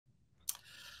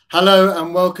Hello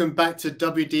and welcome back to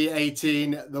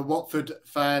WD18, the Watford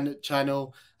fan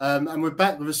channel. And we're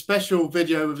back with a special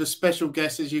video with a special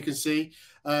guest, as you can see.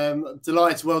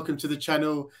 Delighted to welcome to the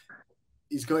channel.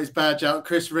 He's got his badge out,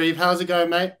 Chris Reeve. How's it going,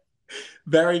 mate?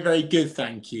 Very, very good,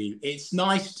 thank you. It's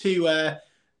nice to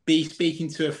be speaking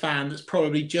to a fan that's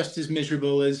probably just as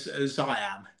miserable as I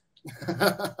am.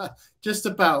 Just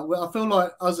about. Well, I feel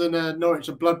like us and Norwich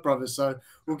are blood brothers, so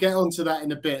we'll get onto that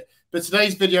in a bit. But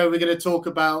today's video, we're going to talk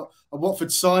about a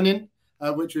Watford signing,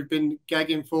 which we've been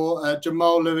gagging for.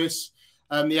 Jamal Lewis,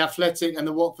 the Athletic and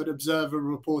the Watford Observer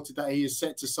reported that he is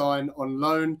set to sign on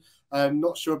loan.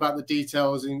 Not sure about the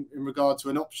details in regard to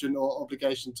an option or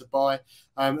obligation to buy.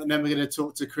 And then we're going to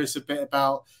talk to Chris a bit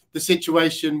about the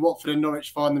situation Watford and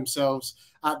Norwich find themselves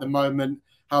at the moment,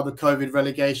 how the COVID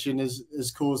relegation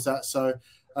has caused that. So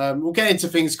we'll get into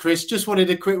things, Chris. Just wanted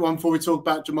a quick one before we talk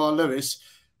about Jamal Lewis.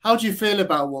 How do you feel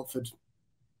about Watford?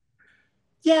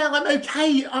 Yeah, I'm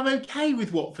okay. I'm okay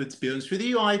with Watford, to be honest with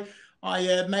you. I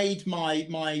made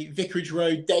my Vicarage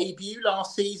Road debut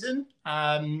last season.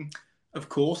 Of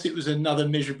course, it was another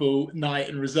miserable night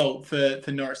and result for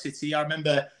Norwich City. I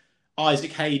remember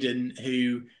Isaac Hayden,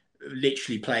 who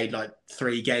literally played like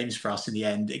 3 games for us in the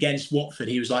end. Against Watford,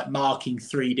 he was like marking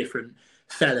 3 different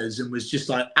fellas and was just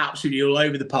like absolutely all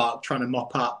over the park trying to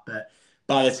mop up. But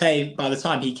by the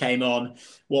time he came on,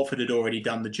 Watford had already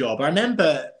done the job. I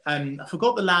remember, I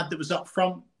forgot the lad that was up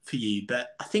front for you,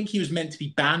 but I think he was meant to be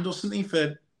banned or something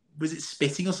for, was it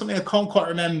spitting or something? I can't quite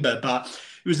remember, but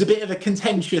it was a bit of a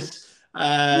contentious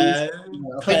player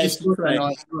to play.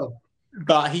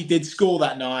 But he did score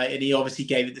that night, and he obviously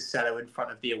gave it the cello in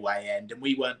front of the away end, and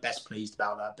we weren't best pleased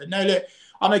about that. But no, look,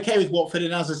 I'm okay with Watford,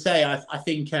 and as I say, I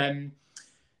think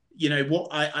you know what,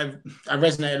 I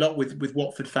resonate a lot with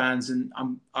Watford fans, and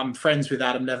I'm friends with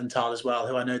Adam Leventhal as well,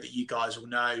 who I know that you guys will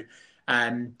know,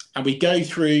 and we go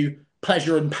through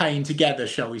pleasure and pain together,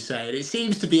 shall we say. And it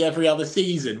seems to be every other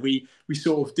season we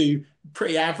sort of do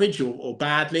pretty average or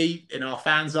badly in our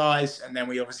fans' eyes, and then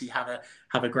we obviously have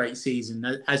a great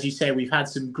season. As you say, we've had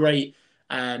some great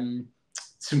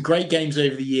games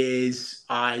over the years.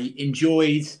 I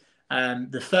enjoyed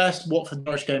the first Watford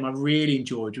Norwich game. I really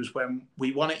enjoyed was when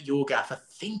we won at your gaff. I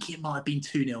think it might have been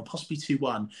 2-0, possibly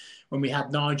 2-1, when we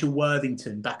had Nigel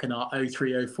Worthington back in our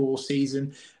 03-04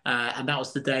 season, and that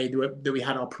was the day that we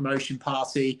had our promotion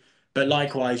party. But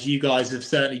likewise, you guys have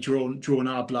certainly drawn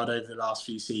our blood over the last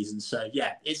few seasons. So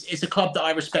yeah, it's a club that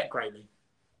I respect greatly.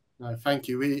 No, thank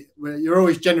you. You're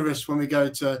always generous when we go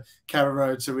to Carrow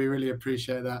Road, so we really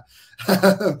appreciate that.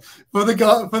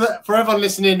 For everyone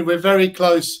listening, we're very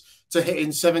close to hitting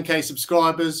 7K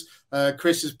subscribers.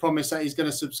 Chris has promised that he's going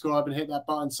to subscribe and hit that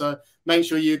button, so make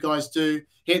sure you guys do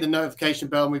hit the notification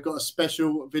bell. And we've got a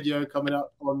special video coming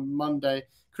up on Monday.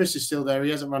 Chris is still there. He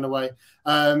hasn't run away.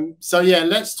 So, yeah,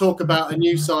 let's talk about a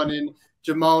new signing,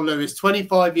 Jamal Lewis,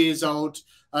 25 years old,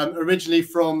 originally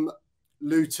from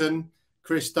Luton.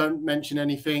 Chris, don't mention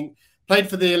anything. Played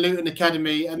for the Luton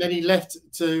Academy, and then he left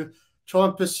to try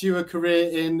and pursue a career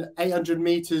in 800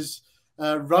 metres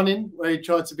running, where he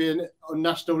tried to be on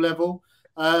national level.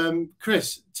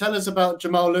 Chris, tell us about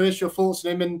Jamal Lewis, your thoughts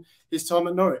on him and his time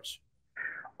at Norwich.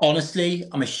 Honestly,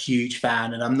 I'm a huge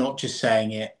fan, and I'm not just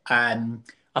saying it.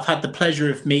 I've had the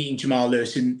pleasure of meeting Jamal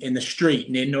Lewis in the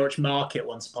street near Norwich Market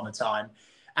once upon a time.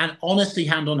 And honestly,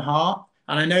 hand on heart,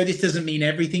 and I know this doesn't mean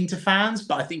everything to fans,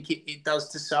 but I think it does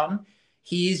to some.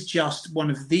 He is just one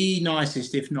of the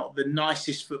nicest, if not the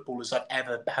nicest footballers I've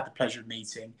ever had the pleasure of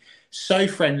meeting. So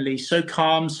friendly, so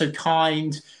calm, so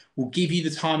kind, will give you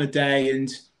the time of day. And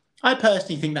I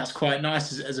personally think that's quite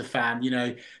nice as a fan. You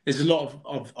know, there's a lot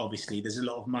obviously, there's a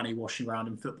lot of money washing around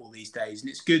in football these days. And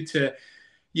it's good to,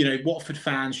 you know, Watford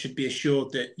fans should be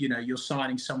assured that, you know, you're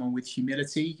signing someone with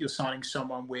humility. You're signing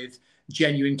someone with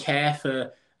genuine care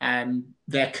for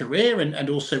their career and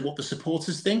also what the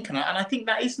supporters think. And I think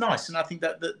that is nice. And I think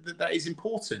that is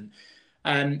important.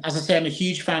 As I say, I'm a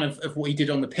huge fan of what he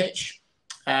did on the pitch.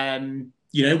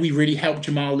 You know, we really helped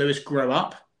Jamal Lewis grow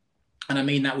up. And I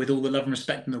mean that with all the love and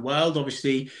respect in the world.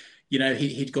 Obviously, you know,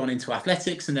 he'd gone into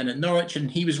athletics and then at Norwich.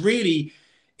 And he was really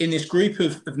in this group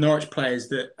of Norwich players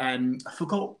that I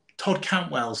forgot Todd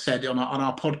Cantwell said on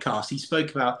our podcast. He spoke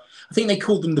about, I think they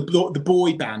called them the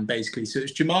boy band, basically. So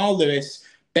it's Jamal Lewis,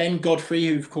 Ben Godfrey,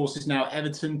 who of course is now at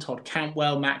Everton, Todd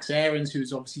Cantwell, Max Aarons,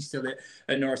 who's obviously still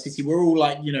at Norwich City. We're all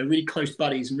like, you know, really close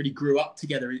buddies and really grew up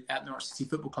together at Norwich City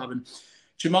Football Club. And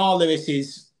Jamal Lewis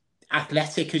is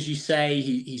athletic, as you say.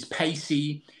 He's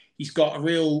pacey. He's got a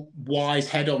real wise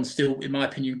head on still, in my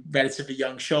opinion, relatively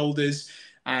young shoulders.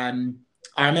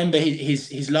 I remember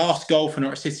his last goal for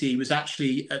Norwich City was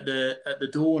actually at the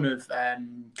dawn of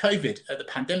COVID, at the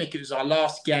pandemic. It was our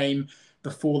last game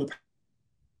before the.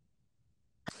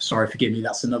 Sorry, forgive me.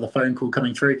 That's another phone call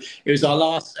coming through. It was our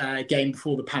last game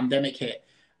before the pandemic hit,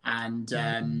 and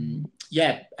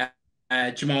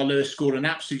Jamal Lewis scored an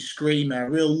absolute screamer, a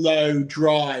real low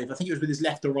drive. I think it was with his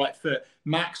left or right foot.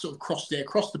 Max sort of crossed it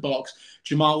across the box.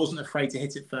 Jamal wasn't afraid to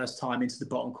hit it first time into the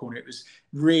bottom corner. It was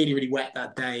really, really wet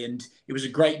that day, and it was a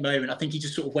great moment. I think he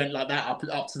just sort of went like that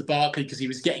up to the Barclay because he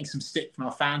was getting some stick from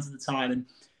our fans at the time, and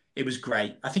it was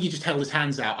great. I think he just held his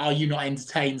hands out. Are you not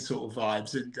entertained sort of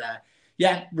vibes? And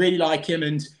really like him.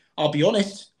 And I'll be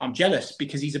honest, I'm jealous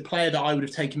because he's a player that I would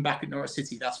have taken back at Norwich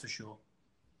City, that's for sure.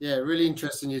 Yeah, really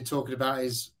interesting you're talking about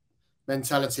his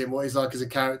mentality and what he's like as a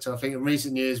character. I think in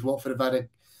recent years, Watford have had a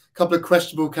couple of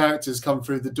questionable characters come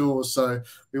through the doors. So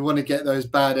we want to get those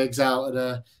bad eggs out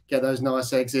and get those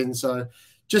nice eggs in. So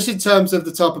just in terms of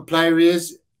the type of player he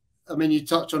is, I mean, you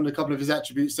touched on a couple of his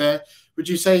attributes there. Would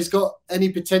you say he's got any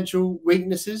potential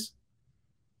weaknesses?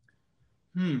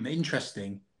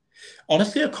 Interesting.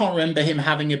 Honestly, I can't remember him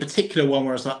having a particular one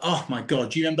where I was like, oh my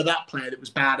God, do you remember that player that was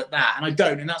bad at that? And I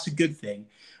don't, and that's a good thing.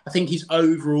 I think his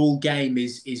overall game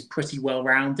is pretty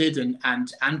well-rounded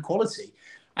and quality.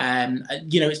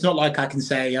 It's not like I can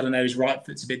say, I don't know, his right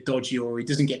foot's a bit dodgy or he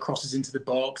doesn't get crosses into the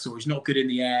box or he's not good in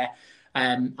the air.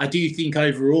 I do think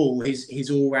overall his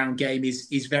all-round game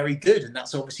is very good, and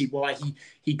that's obviously why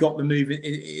he got the move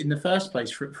in the first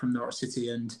place from Norwich City.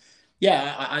 And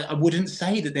I wouldn't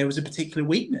say that there was a particular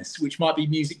weakness, which might be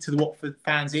music to the Watford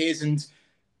fans' ears. And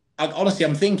honestly,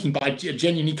 I'm thinking, but I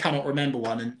genuinely cannot remember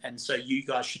one. And so you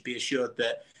guys should be assured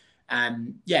that,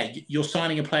 you're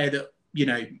signing a player that,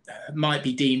 might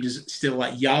be deemed as still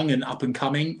like young and up and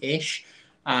coming ish,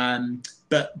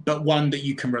 but one that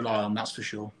you can rely on, that's for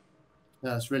sure.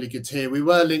 That's really good to hear. We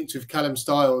were linked with Callum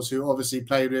Styles, who obviously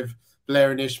played with Blair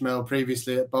and Ishmael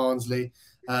previously at Barnsley.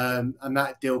 And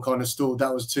that deal kind of stalled.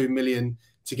 That was 2 million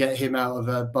to get him out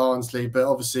of Barnsley. But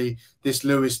obviously, this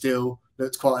Lewis deal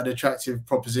looked quite an attractive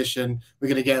proposition. We're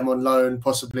going to get him on loan,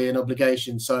 possibly an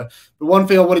obligation. So, but one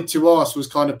thing I wanted to ask was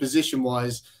kind of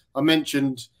position-wise. I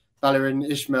mentioned Valérien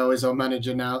Ismaël is our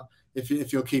manager now, if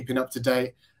you're keeping up to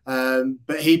date.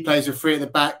 But he plays with 3 at the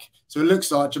back. So it looks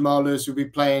like Jamal Lewis will be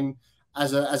playing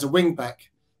as a wing-back.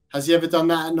 Has he ever done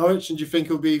that at Norwich, and do you think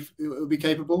he'll be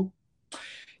capable?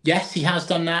 Yes, he has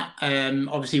done that.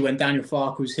 Obviously, when Daniel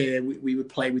Farke was here, we would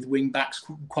play with wing backs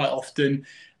quite often.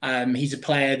 He's a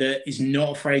player that is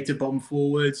not afraid to bomb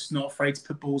forwards, not afraid to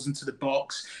put balls into the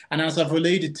box. And as I've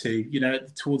alluded to,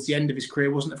 towards the end of his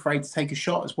career, wasn't afraid to take a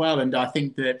shot as well. And I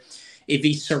think that if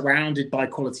he's surrounded by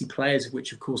quality players, of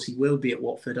which of course he will be at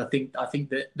Watford, I think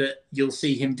that you'll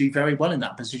see him do very well in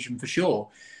that position for sure.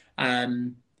 I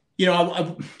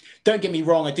don't get me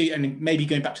wrong, I do, and maybe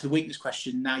going back to the weakness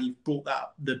question, now you've brought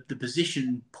that the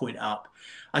position point up,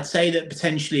 I'd say that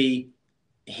potentially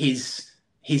his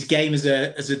game as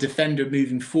a defender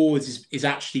moving forwards is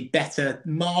actually better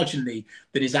marginally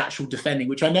than his actual defending,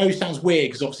 which I know sounds weird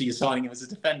because obviously you're signing him as a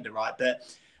defender, right? But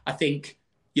I think,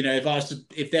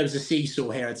 if there was a seesaw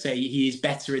here, I'd say he is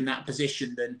better in that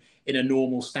position than in a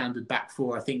normal standard back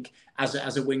four. I think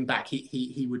as a wing back,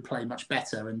 he would play much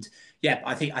better. And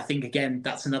I think again,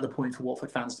 that's another point for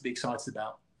Watford fans to be excited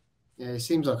about. Yeah, he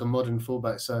seems like a modern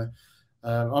fullback, so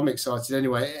I'm excited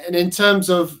anyway. And in terms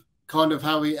of kind of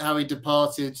how he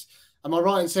departed, am I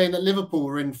right in saying that Liverpool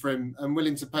were in for him and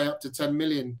willing to pay up to 10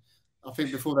 million? I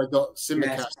think before they got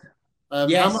Simicast.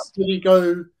 Yes. How much did he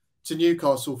go to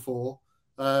Newcastle for?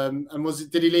 And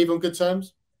did he leave on good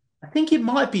terms? I think it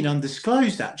might have been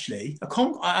undisclosed, actually.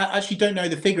 I actually don't know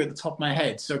the figure at the top of my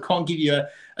head, so I can't give you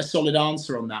a solid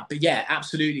answer on that. But yeah,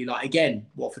 absolutely. Like, again,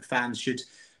 Watford fans should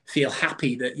feel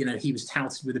happy that, he was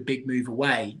touted with a big move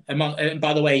away. And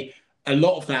by the way, a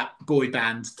lot of that boy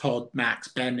band, Todd, Max,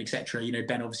 Ben, etc.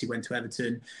 Ben obviously went to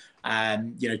Everton. I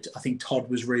think Todd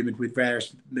was rumoured with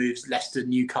various moves, Leicester,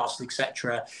 Newcastle,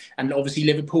 etc. And obviously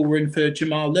Liverpool were in for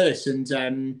Jamal Lewis.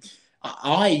 And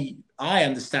I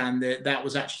understand that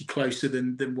was actually closer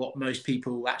than what most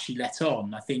people actually let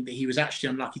on. I think that he was actually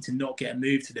unlucky to not get a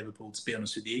move to Liverpool, to be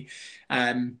honest with you.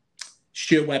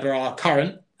 Stuart Webber, our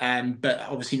current, but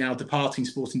obviously now departing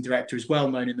sporting director, is well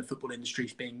known in the football industry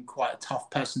as being quite a tough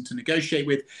person to negotiate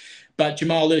with. But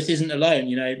Jamal Lewis isn't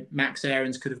alone. Max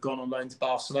Aarons could have gone on loan to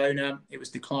Barcelona. It was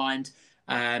declined.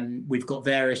 We've got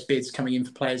various bids coming in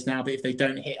for players now, but if they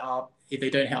don't hit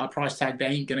our price tag, they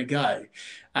ain't going to go.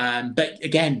 But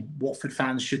again, Watford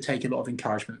fans should take a lot of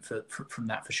encouragement from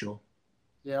that for sure.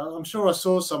 Yeah, I'm sure I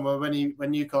saw somewhere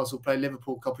when Newcastle played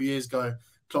Liverpool a couple of years ago,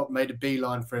 Klopp made a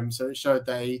beeline for him. So it showed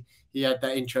that he had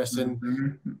that interest. And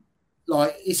Mm-hmm.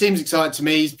 like, he seems excited to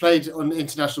me. He's played on the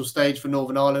international stage for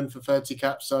Northern Ireland for 30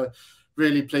 caps. So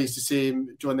really pleased to see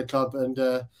him join the club. And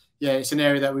yeah, it's an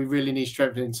area that we really need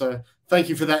strengthening. So thank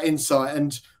you for that insight.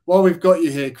 And while we've got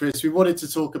you here, Chris, we wanted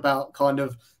to talk about kind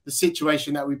of the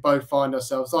situation that we both find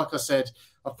ourselves. Like I said,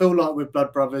 I feel like we're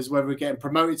blood brothers, whether we're getting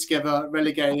promoted together,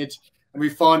 relegated, and we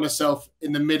find ourselves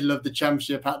in the middle of the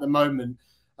championship at the moment.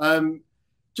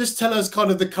 Just tell us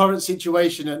kind of the current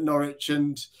situation at Norwich.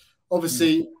 And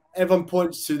obviously, everyone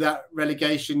points to that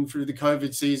relegation through the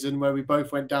COVID season where we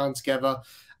both went down together.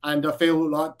 And I feel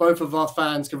like both of our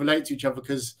fans can relate to each other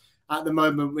because at the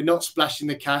moment, we're not splashing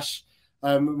the cash.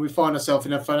 We find ourselves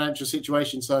in a financial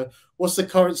situation. So what's the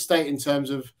current state in terms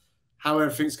of how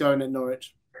everything's going at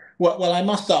Norwich? Well, I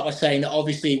must start by saying that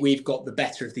obviously we've got the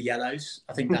better of the yellows.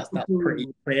 I think that's pretty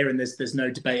clear, and there's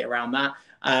no debate around that.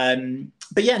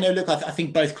 But yeah, no, look, I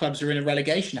think both clubs are in a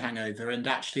relegation hangover, and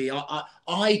actually,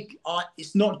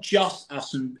 it's not just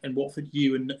us and Watford,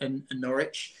 you and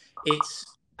Norwich. It's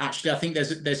actually, I think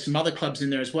there's some other clubs in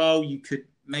there as well. You could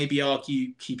maybe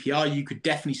argue QPR. You could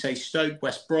definitely say Stoke,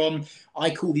 West Brom.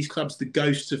 I call these clubs the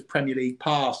ghosts of Premier League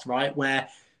past, right? Where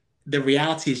the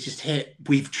reality is just hit.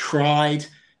 We've tried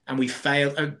and we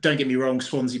failed. Oh, don't get me wrong,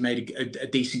 Swansea made a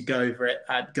decent go for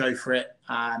it.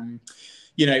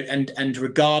 You know, and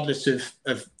regardless of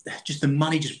just the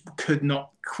money, just could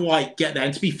not quite get there.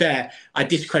 And to be fair, I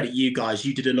discredit you guys.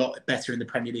 You did a lot better in the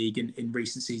Premier League in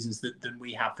recent seasons than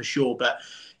we have for sure. But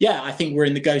yeah, I think we're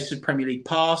in the ghost of Premier League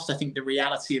past. I think the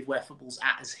reality of where football's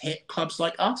at has hit clubs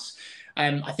like us.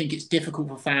 I think it's difficult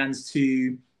for fans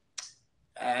to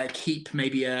keep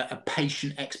maybe a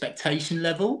patient expectation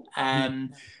level.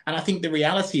 And I think the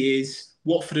reality is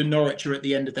Watford and Norwich are at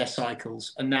the end of their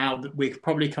cycles. And now we're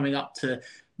probably coming up to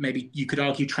maybe you could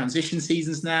argue transition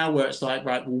seasons now where it's like,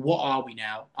 right, well, what are we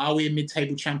now? Are we a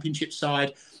mid-table championship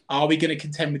side? Are we going to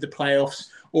contend with the playoffs?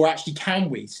 Or actually,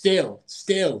 can we still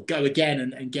go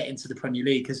again and get into the Premier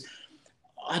League? Because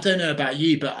I don't know about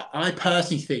you, but I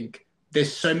personally think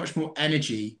there's so much more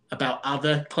energy about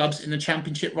other clubs in the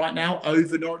Championship right now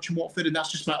over Norwich and Watford, and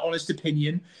that's just my honest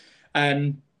opinion.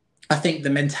 I think the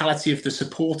mentality of the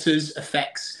supporters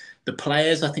affects the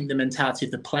players. I think the mentality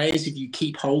of the players, if you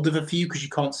keep hold of a few because you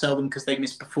can't sell them because they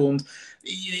misperformed,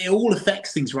 it all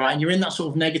affects things, right? And you're in that sort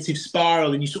of negative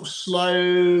spiral and you sort of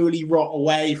slowly rot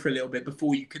away for a little bit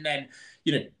before you can then,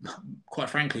 you know, quite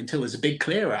frankly, until there's a big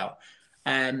clear out.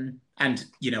 And,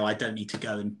 you know, I don't need to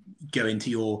go into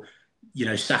your, you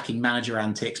know, sacking manager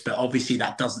antics, but obviously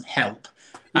that doesn't help.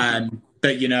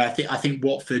 But, you know, I think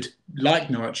Watford, like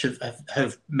Norwich,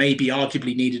 have maybe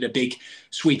arguably needed a big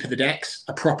sweep of the decks,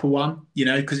 a proper one, you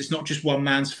know, because it's not just one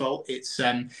man's fault. It's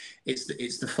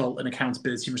the fault and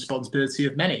accountability and responsibility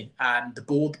of many. The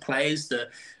board, the players,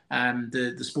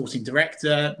 the sporting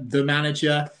director, the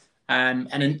manager. And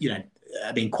then, you know,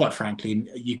 I mean, quite frankly,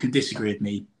 you can disagree with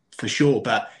me for sure,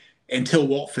 but until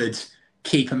Watford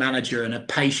keep a manager and are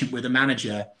patient with a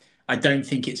manager, I don't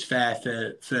think it's fair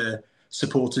for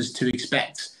supporters to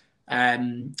expect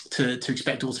to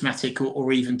expect automatic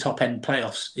or even top end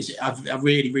playoffs. I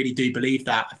really do believe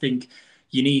that. I think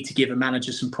you need to give a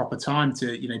manager some proper time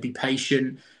to, you know, be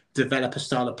patient, develop a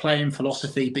style of playing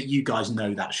philosophy. But you guys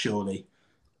know that surely.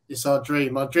 It's our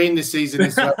dream. Our dream this season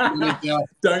is to have a manager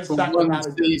for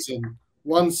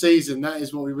one season. That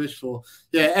is what we wish for.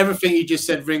 Yeah, everything you just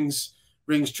said rings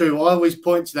true. I always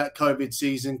point to that COVID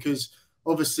season because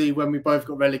obviously when we both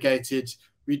got relegated,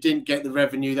 we didn't get the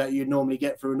revenue that you'd normally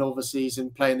get for another season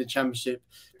playing the Championship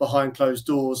behind closed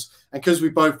doors. And because we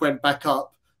both went back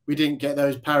up, we didn't get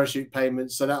those parachute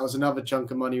payments. So that was another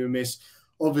chunk of money we missed.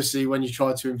 Obviously, when you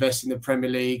try to invest in the Premier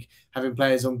League, having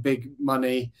players on big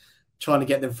money, trying to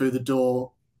get them through the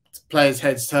door, players'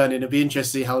 heads turning. It'll be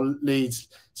interesting to see how Leeds,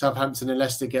 Southampton and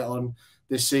Leicester get on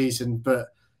this season. But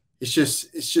it's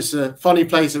just a funny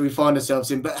place that we find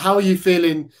ourselves in. But how are you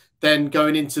feeling then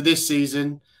going into this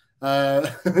season?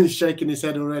 He's shaking his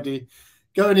head already.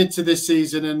 Going into this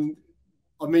season, and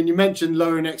I mean, you mentioned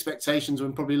lowering expectations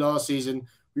when probably last season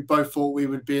we both thought we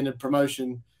would be in a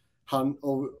promotion hunt,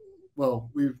 or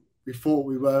well, we thought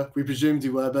we were, we presumed we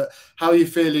were. But how are you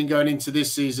feeling going into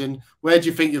this season? Where do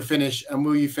you think you'll finish, and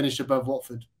will you finish above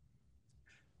Watford?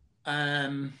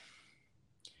 I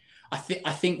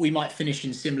think we might finish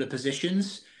in similar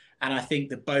positions, and I think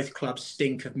that both clubs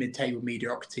stink of mid-table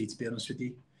mediocrity. To be honest with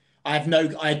you. I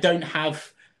don't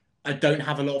have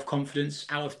a lot of confidence.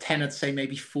 Out of 10, I'd say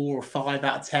maybe 4 or 5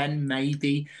 out of 10,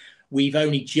 maybe. We've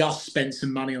only just spent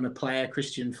some money on a player,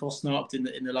 Christian Fosnacht,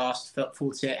 in the last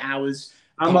 48 hours.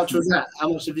 How much was that? How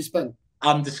much have you spent?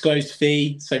 undisclosed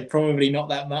fee, so probably not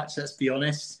that much, let's be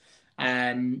honest.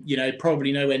 You know,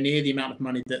 probably nowhere near the amount of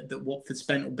money that Watford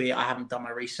spent, albeit I haven't done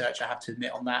my research, I have to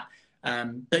admit on that.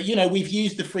 But, you know, we've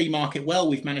used the free market well.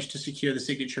 We've managed to secure the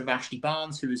signature of Ashley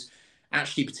Barnes, who is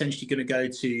actually potentially going to go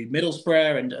to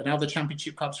Middlesbrough, and other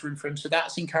Championship clubs are in for him. So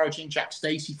that's encouraging. Jack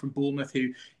Stacey from Bournemouth,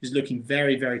 who is looking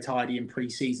very, very tidy in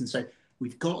pre-season. So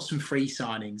we've got some free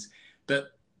signings.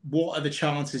 But what are the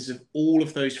chances of all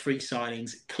of those free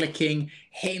signings clicking,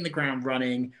 hitting the ground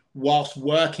running, whilst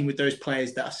working with those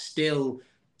players that are still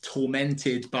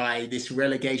tormented by this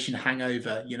relegation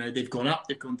hangover? You know, they've gone up,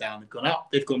 they've gone down, they've gone up,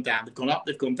 they've gone down, they've gone up,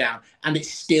 they've gone down, and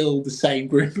it's still the same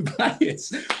group of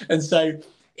players. And so,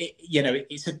 you know,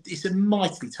 it's a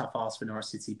mightily tough ask for Norwich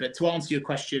City. But to answer your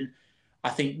question, I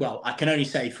think, well, I can only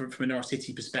say from a Norwich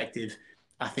City perspective,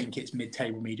 I think it's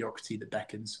mid-table mediocrity that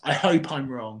beckons. I hope I'm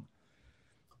wrong.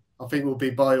 I think we'll be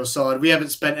by your side. We haven't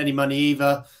spent any money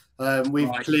either.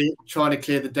 We've trying to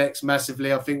clear the decks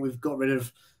massively. I think we've got rid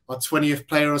of our 20th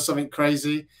player or something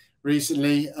crazy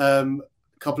recently. A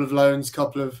couple of loans,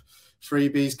 couple of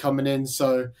freebies coming in.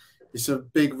 So it's a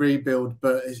big rebuild,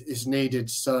 but it's needed.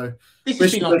 So this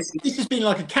has been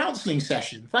like a counselling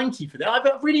session. Thank you for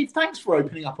that. Thanks for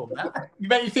opening up on that. You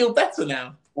made me feel better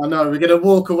now. I know, we're going to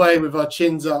walk away with our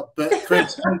chins up. But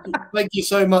Chris, thank you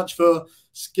so much for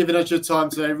giving us your time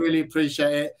today. Really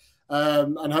appreciate it.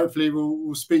 And hopefully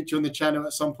we'll speak to you on the channel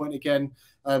at some point again,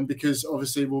 because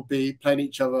obviously we'll be playing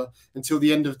each other until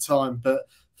the end of time. But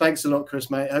thanks a lot, Chris,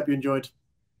 mate. I hope you enjoyed.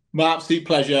 My absolute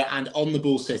pleasure, and on the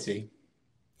ball, City.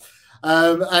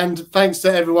 And thanks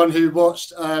to everyone who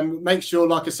watched. Make sure,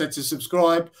 like I said, to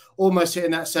subscribe. Almost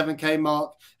hitting that 7K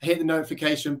mark. Hit the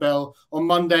notification bell. On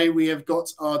Monday, we have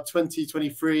got our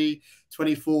 2023-24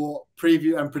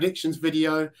 preview and predictions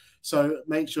video. So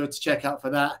make sure to check out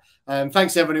for that.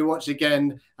 Thanks everyone who watched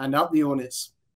again, and up the Hornets.